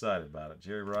 man. I'm excited about it.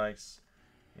 Jerry Rice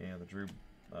and the Drew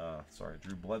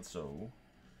Bledsoe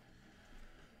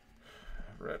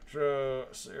Retro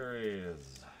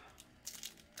Series.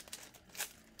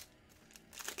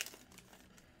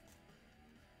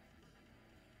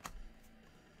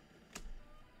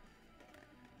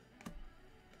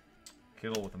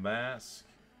 Kittle with a mask.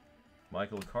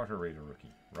 Michael Carter Raider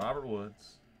rookie. Robert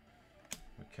Woods.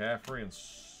 McCaffrey and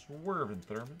Swervin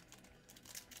Thurman.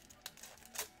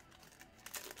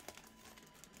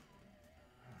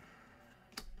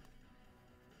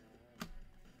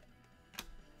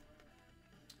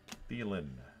 Thielen.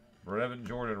 Brevin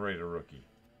Jordan Raider rookie.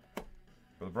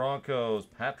 For the Broncos,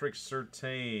 Patrick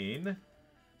Surtain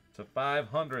to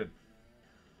 500.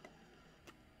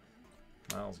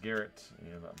 Myles Garrett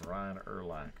and Brian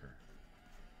Urlacher.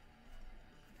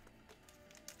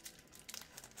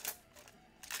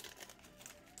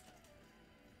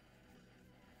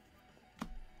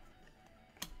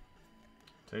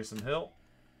 Taysom Hill,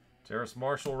 Terrace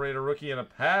Marshall Raider rookie, and a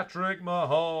Patrick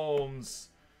Mahomes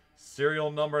serial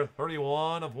number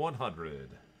 31 of 100.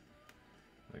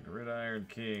 The Gridiron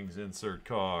Kings insert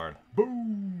card.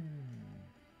 Boom.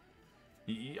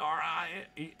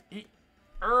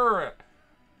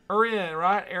 Erin,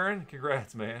 right, Aaron?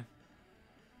 Congrats, man.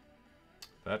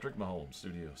 Patrick Mahomes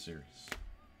Studio Series.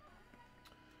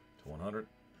 to 100.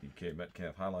 DK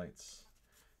Metcalf highlights.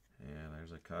 And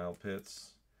there's a Kyle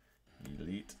Pitts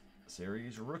Elite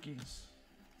Series rookies.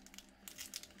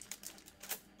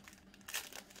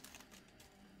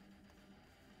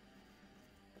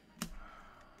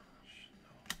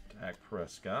 Dak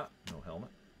Prescott, no helmet.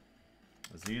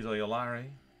 Azeez Ojulari,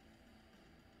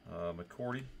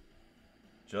 McCourty,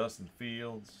 Justin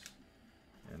Fields,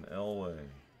 and Elway.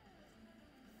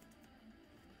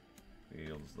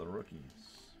 Fields, the rookies.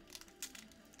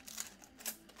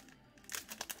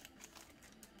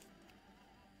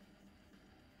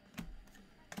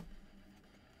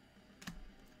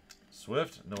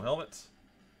 Swift, no helmet.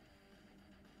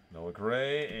 Noah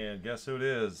Gray, and guess who it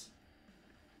is?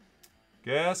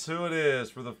 Guess who it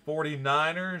is for the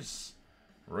 49ers?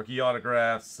 Rookie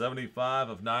autograph, 75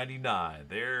 of 99.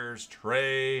 There's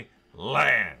Trey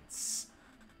Lance.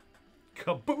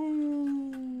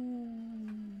 Kaboom!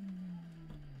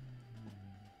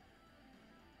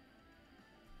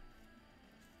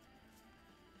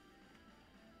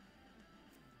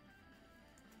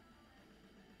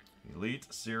 Elite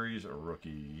Series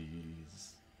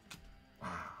rookies. Wow,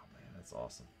 man, that's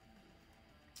awesome.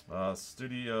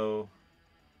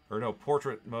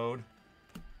 Portrait mode.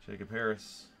 Jacob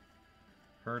Harris,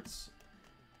 Hurts,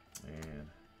 and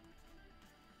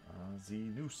Ozzie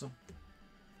Newsome.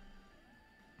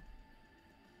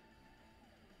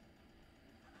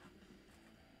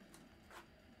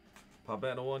 Pop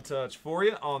that in a one touch for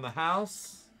you on the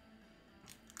house.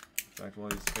 In fact,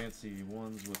 one of these fancy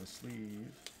ones with a sleeve.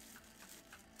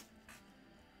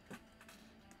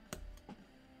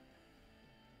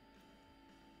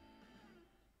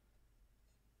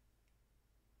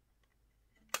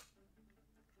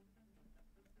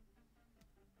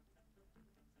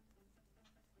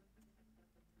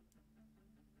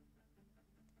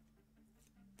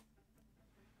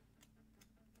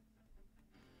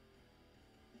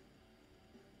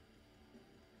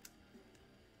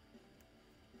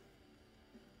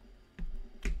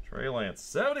 Trey Lance,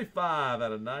 75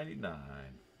 out of 99.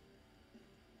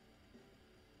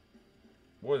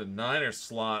 Boy, the Niners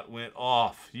slot went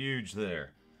off. Huge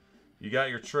there. You got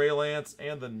your Trey Lance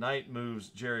and the Night Moves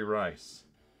Jerry Rice.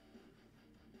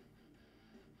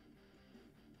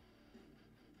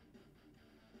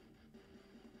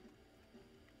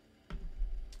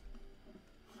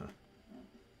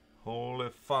 Holy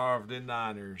Favre the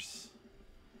Niners.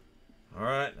 All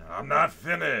right, I'm not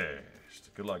finished.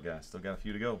 Good luck, guys. Still got a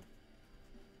few to go.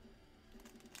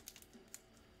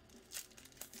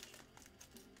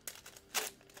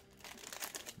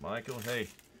 Michael, hey,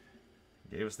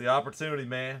 gave us the opportunity,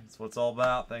 man. That's what it's all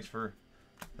about. Thanks for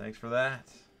that.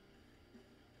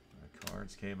 The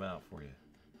cards came out for you.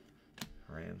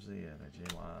 Ramsey and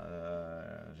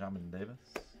Jamin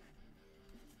Davis.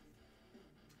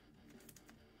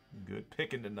 Good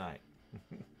picking tonight.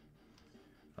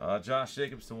 Josh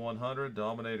Jacobs to 100.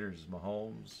 Dominators,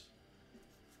 Mahomes.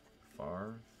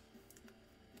 Favre.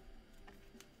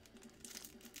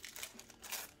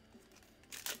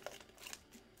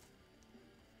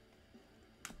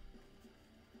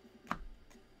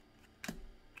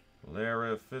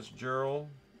 Larry Fitzgerald.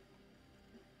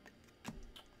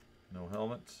 No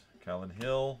helmet. Callan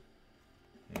Hill.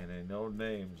 And a no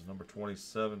names. Number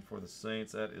 27 for the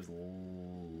Saints. That is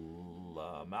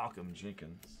Malcolm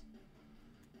Jenkins.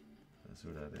 That's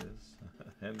who that is.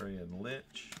 Henry and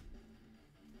Lynch.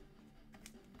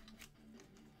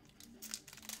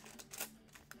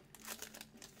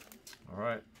 All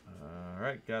right. All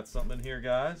right. Got something in here,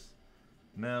 guys.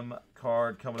 Mem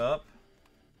card coming up.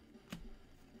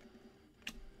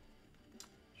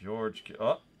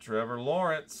 Trevor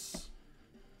Lawrence.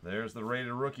 There's the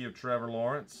rated rookie of Trevor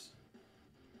Lawrence.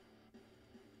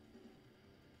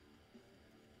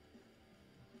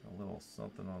 A little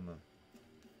something on the...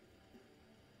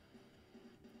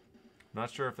 Not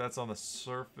sure if that's on the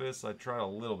surface. I tried a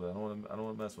little bit. I don't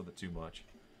want to mess with it too much.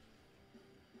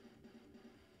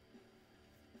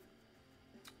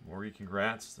 Morgie,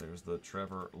 congrats. There's the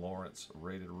Trevor Lawrence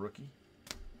rated rookie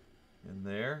in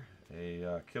there.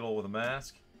 A Kittle with a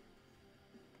mask.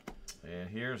 And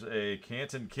here's a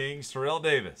Canton Kings Terrell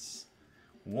Davis.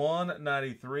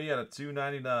 193 out of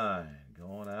 299.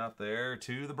 Going out there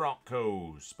to the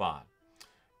Broncos spot.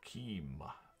 Keem,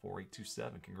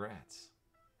 4827. Congrats.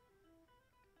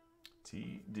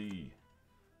 TD.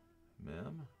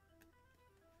 Mem.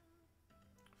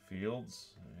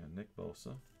 Fields and Nick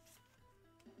Bosa.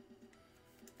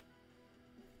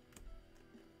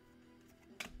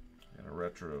 And a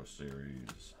retro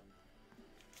series.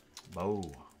 Bo.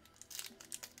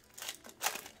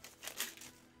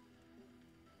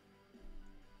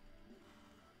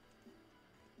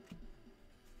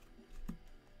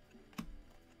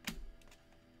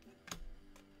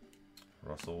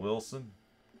 Russell Wilson.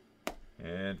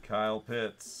 And Kyle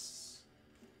Pitts.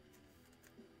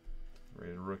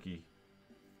 Rated rookie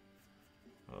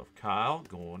of Kyle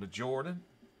going to Jordan.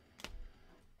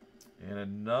 And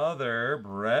another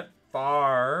Brett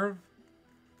Favre.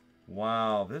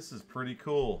 Wow, this is pretty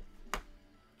cool.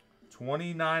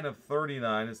 29 of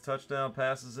 39. His touchdown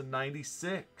passes in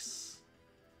 96.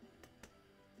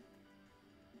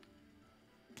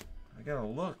 I gotta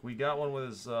look. We got one with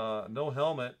his no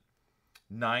helmet.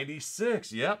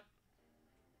 96. Yep.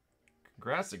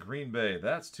 Congrats to Green Bay.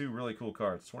 That's two really cool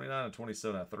cards. 29 and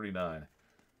 27 out of 39.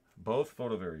 Both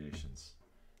photo variations.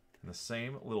 In the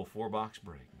same little 4-box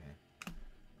break, man.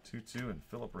 2-2 and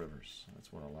Phillip Rivers.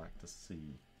 That's what I like to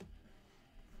see.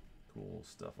 Cool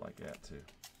stuff like that, too.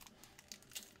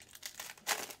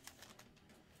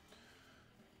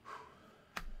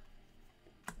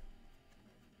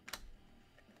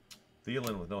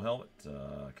 Thielen with no helmet.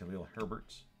 Khalil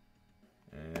Herbert.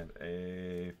 And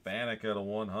a Faneca to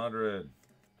 100.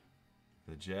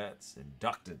 The Jets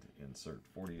inducted insert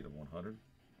 48 of 100.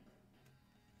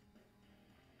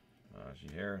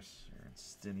 Najee Harris, Aaron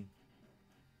Stinney.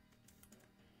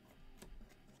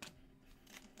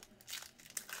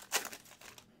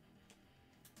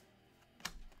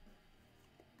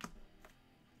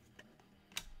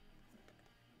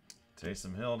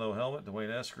 Taysom Hill, no helmet. Dwayne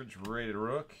Eskridge, rated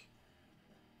rook.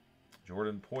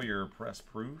 Jordan Poyer, press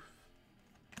proof.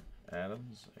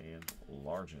 Adams and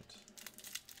Largent.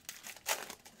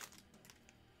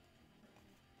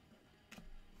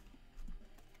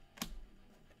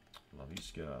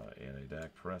 LaVisca and a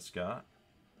Dak Prescott.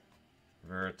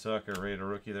 Vera Tucker, rated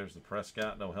rookie. There's the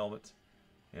Prescott, no helmet.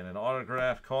 And an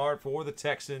autographed card for the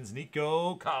Texans,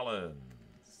 Nico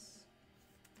Collins.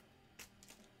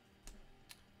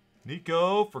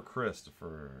 Nico for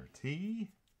Christopher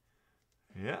T.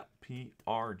 Yeah,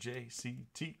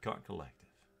 PRJCT Card Collective.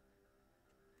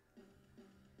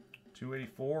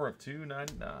 284 of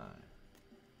 299.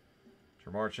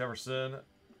 Jamar Jefferson,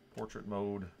 portrait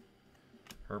mode.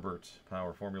 Herbert,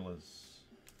 power formulas.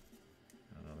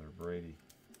 Another Brady.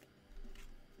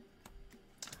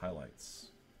 Highlights.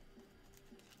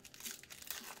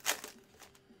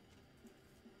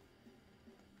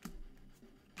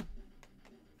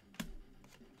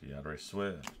 DeAndre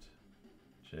Swift.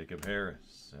 Jacob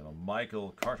Harris. And a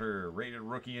Michael Carter, rated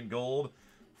rookie in gold.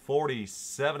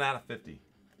 47 out of 50.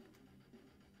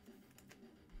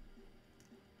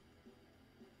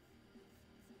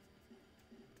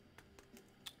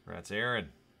 That's Aaron.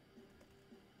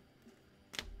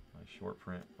 Nice short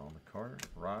print on the Carter,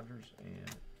 Rodgers,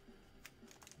 and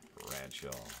Bradshaw.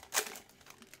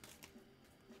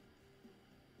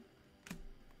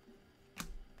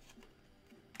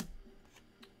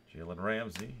 Jalen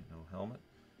Ramsey, no helmet.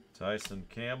 Tyson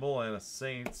Campbell and a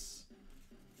Saints.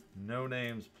 No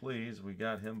names, please. We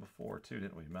got him before, too,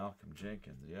 didn't we? Malcolm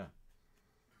Jenkins, yeah.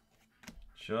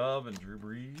 Chubb and Drew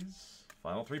Brees.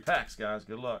 Final 3 packs, guys.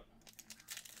 Good luck.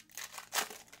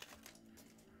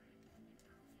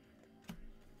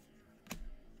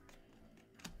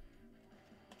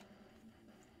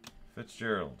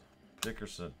 Fitzgerald,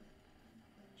 Dickerson,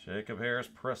 Jacob Harris,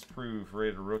 press proof,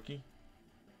 rated rookie.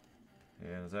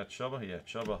 And is that Chubba? Yeah,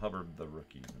 Chubba Hubbard, the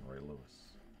rookie, and Ray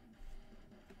Lewis.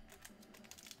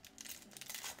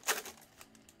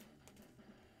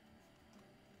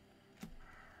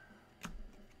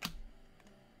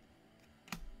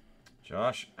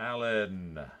 Josh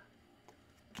Allen,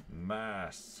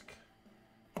 mask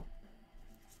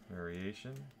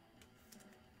variation.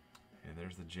 And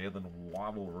there's the Jalen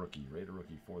Waddle rookie, rated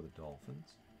rookie for the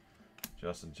Dolphins.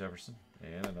 Justin Jefferson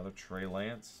and another Trey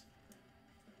Lance.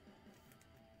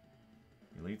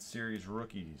 Elite Series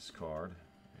rookies card.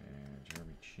 And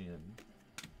Jeremy Chin.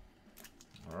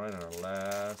 All right, our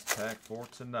last pack for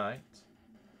tonight.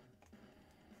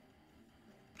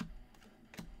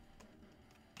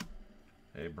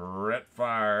 A Brett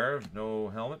Favre, no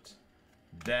helmet.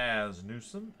 Daz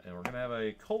Newsome. And we're going to have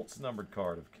a Colts numbered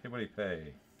card of Kimberly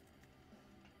Pay.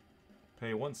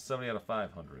 Pay 170 out of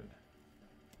 500.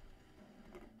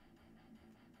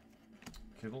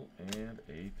 Kittle and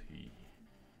AP.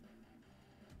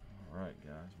 All right,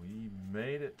 guys, we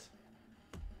made it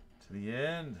to the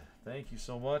end. Thank you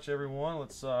so much, everyone.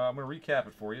 Let's. I'm going to recap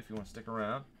it for you if you want to stick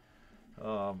around.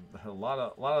 A lot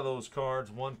of those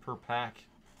cards, one per pack.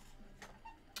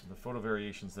 The photo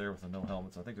variations there with the no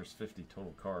helmets. I think there's 50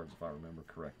 total cards, if I remember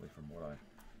correctly, from what I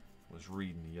was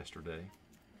reading yesterday.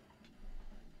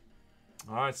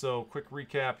 All right, so quick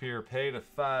recap here. Pay to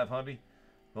 500.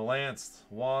 The Lance,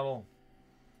 Waddle.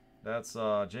 That's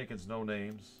Jenkins, no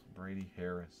names. Brady,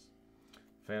 Harris.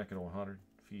 Faneca to 100.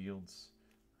 Fields,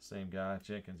 same guy.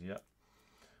 Jenkins, yep.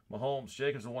 Mahomes,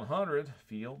 Jacobs to 100.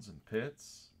 Fields and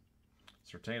Pitts.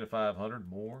 Surtain to 500.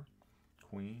 Moore,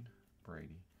 Queen,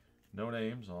 Brady. No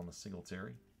names on the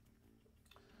Singletary.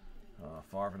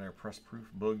 Favre and Air Press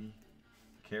Proof. Boogie.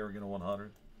 Kerrigan to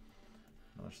 100.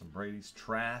 There's some Brady's.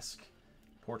 Trask.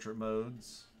 Portrait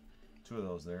Modes. 2 of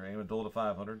those there. Amendola to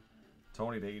 500.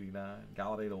 Tony to 89.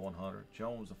 Galladay to 100.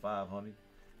 Jones to 500.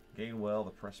 Gainwell,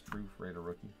 the Press Proof Raider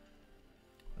rookie.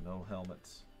 No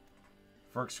helmets.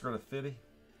 Ferksker to 50.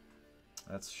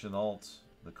 That's Chenault,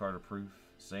 the Carter Proof.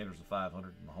 Sanders to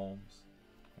 500. Mahomes.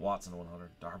 Watson to 100.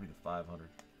 Darby to 500.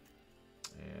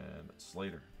 And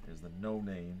Slater is the no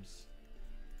names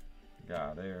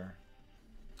guy there.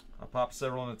 I popped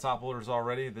several in the top loaders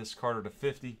already. This Carter to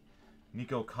 50.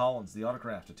 Nico Collins, the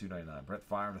autograph to 299. Brett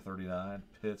Favre to 39.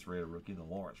 Pitts, Raider rookie. The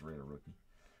Lawrence, Raider rookie.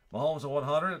 Mahomes to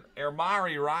 100.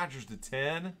 Ermari Rogers to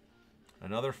 10.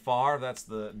 Another Favre. That's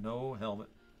the no helmet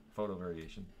photo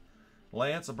variation.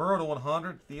 Lance, a Burrow to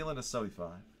 100. Thielen to 75.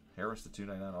 Harris to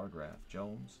 299 autograph.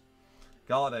 Jones.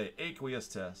 Galladay, aqueous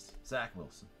test. Zach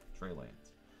Wilson. Trey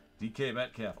Lance. DK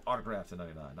Metcalf, autograph to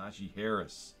 99. Najee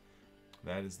Harris.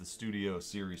 That is the Studio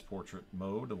Series Portrait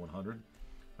Mode to 100.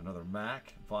 Another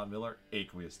Mac. Von Miller,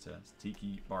 aqueous test.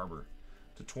 Tiki Barber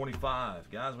to 25.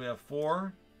 Guys, we have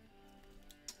 4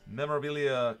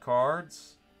 memorabilia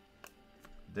cards.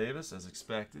 Davis, as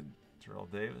expected. Terrell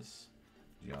Davis.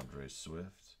 DeAndre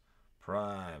Swift.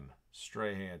 Prime.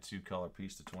 Strahan, 2-color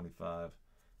piece to 25.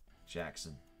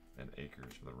 Jackson and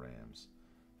Akers for the Rams.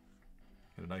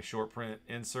 Got a nice short print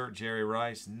insert. Jerry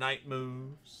Rice. Night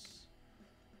moves.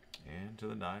 And to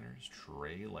the Niners,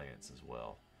 Trey Lance as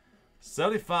well.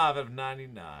 75 of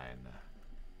 99.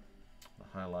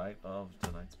 The highlight of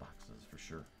tonight's boxes for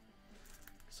sure.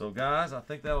 So guys, I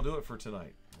think that'll do it for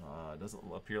tonight. It doesn't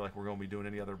appear like we're going to be doing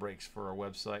any other breaks for our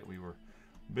website. We were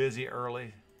busy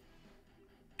early.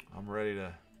 I'm ready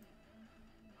to...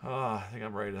 I think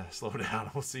I'm ready to slow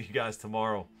down. We'll see you guys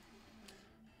tomorrow.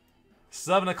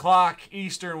 7 o'clock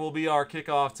Eastern will be our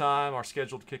kickoff time, our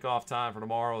scheduled kickoff time for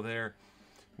tomorrow there.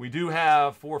 We do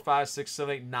have 4, 5, 6,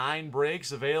 7, 8, 9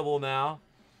 breaks available now.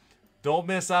 Don't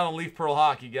miss out on Leaf Pearl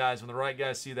Hockey, guys. When the right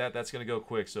guys see that, that's going to go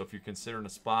quick. So if you're considering a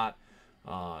spot,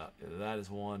 that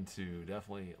is one to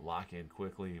definitely lock in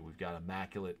quickly. We've got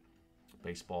Immaculate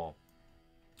Baseball,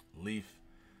 Leaf,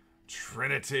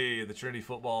 Trinity. The Trinity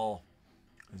football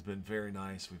has been very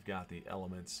nice. We've got the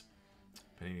Elements,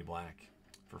 Panini Black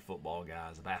for football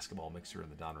guys, a basketball mixer, and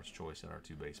the Donruss Choice, and our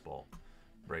 2 baseball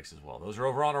breaks as well. Those are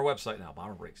over on our website now,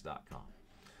 bomberbreaks.com.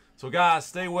 So guys,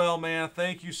 stay well, man.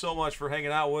 Thank you so much for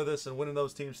hanging out with us and winning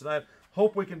those teams tonight.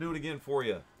 Hope we can do it again for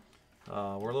you. We're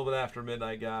a little bit after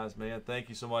midnight, guys, man. Thank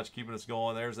you so much keeping us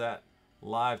going. There's that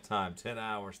live time, 10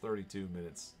 hours, 32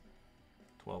 minutes,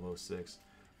 12:06.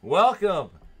 Welcome,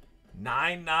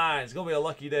 9-9. It's going to be a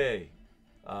lucky day.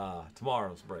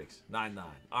 Tomorrow's breaks, 9-9.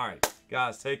 All right,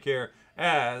 guys, take care.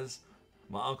 As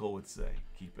my uncle would say,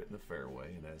 keep it in the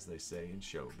fairway. And as they say in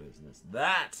show business,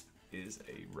 that is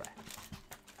a wrap.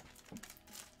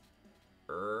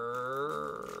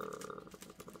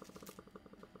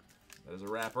 There's a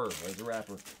wrapper. There's a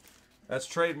wrapper. That's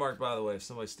trademarked, by the way. If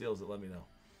somebody steals it, let me know.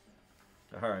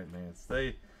 All right, man.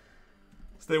 Stay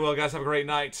well, guys. Have a great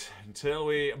night. Until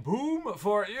we boom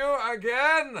for you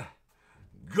again.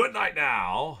 Good night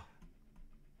now.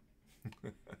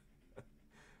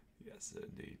 Yes,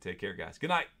 indeed. Take care, guys. Good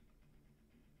night.